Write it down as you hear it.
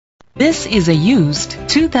This is a used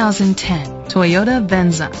 2010 Toyota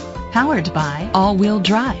Venza, powered by all-wheel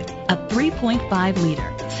drive, a 3.5-liter,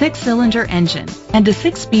 6-cylinder engine, and a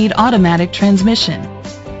 6-speed automatic transmission.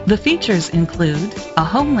 The features include a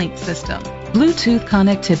home-link system, Bluetooth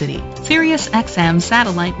connectivity, Sirius XM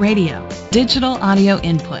satellite radio, digital audio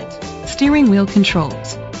input, steering wheel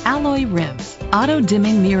controls, alloy rims,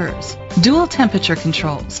 auto-dimming mirrors, dual temperature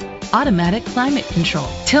controls, automatic climate control,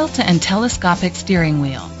 tilt and telescopic steering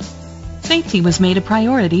wheel. Safety was made a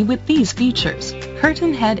priority with these features: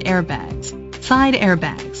 curtain head airbags, side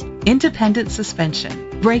airbags, independent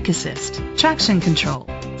suspension, brake assist, traction control,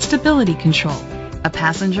 stability control, a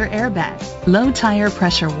passenger airbag, low tire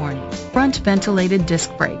pressure warning, front ventilated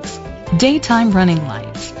disc brakes, daytime running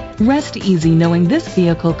lights. Rest easy knowing this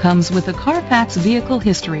vehicle comes with a Carfax Vehicle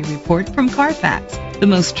History Report from Carfax, the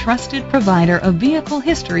most trusted provider of vehicle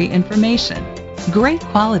history information. Great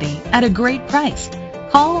quality at a great price.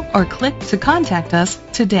 Call or click to contact us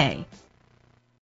today.